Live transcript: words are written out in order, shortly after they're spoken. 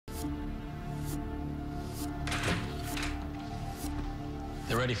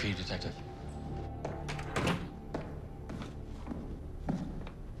They're ready for you, Detective.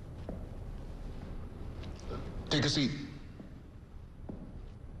 Take a seat.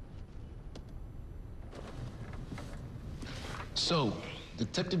 So,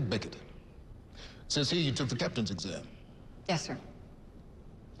 Detective Beckett. Says here you took the captain's exam. Yes, sir.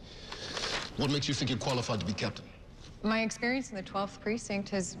 What makes you think you're qualified to be captain? My experience in the 12th precinct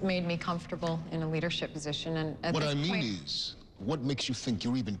has made me comfortable in a leadership position, and at What this I mean point... is, what makes you think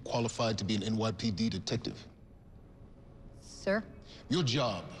you're even qualified to be an NYPD detective? Sir? Your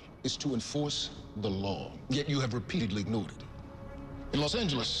job is to enforce the law, yet you have repeatedly ignored it. In Los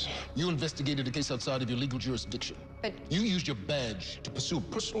Angeles, you investigated a case outside of your legal jurisdiction. But... You used your badge to pursue a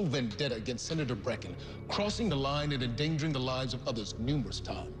personal vendetta against Senator Bracken, crossing the line and endangering the lives of others numerous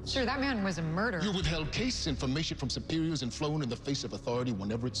times. Sir, that man was a murderer. You withheld case information from superiors and flown in the face of authority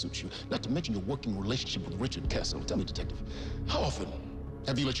whenever it suits you. Not to mention your working relationship with Richard Castle. Tell me, Detective, how often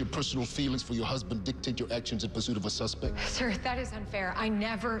have you let your personal feelings for your husband dictate your actions in pursuit of a suspect? Sir, that is unfair. I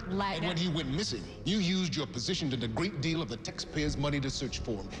never let... And when he went missing, you used your position and a great deal of the taxpayers' money to search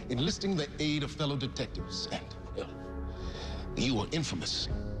for him, enlisting the aid of fellow detectives. And, well, you are infamous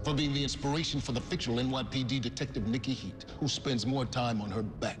for being the inspiration for the fictional NYPD detective Nikki Heat, who spends more time on her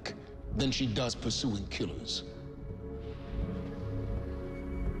back than she does pursuing killers.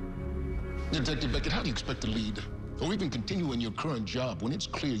 Detective Beckett, how do you expect to lead or even continue in your current job when it's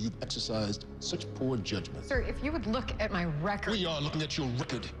clear you've exercised such poor judgment? Sir, if you would look at my record... We are looking at your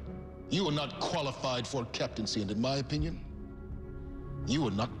record. You are not qualified for a captaincy, and in my opinion, you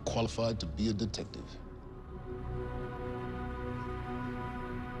are not qualified to be a detective.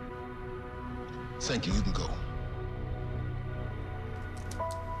 Thank you. You can go.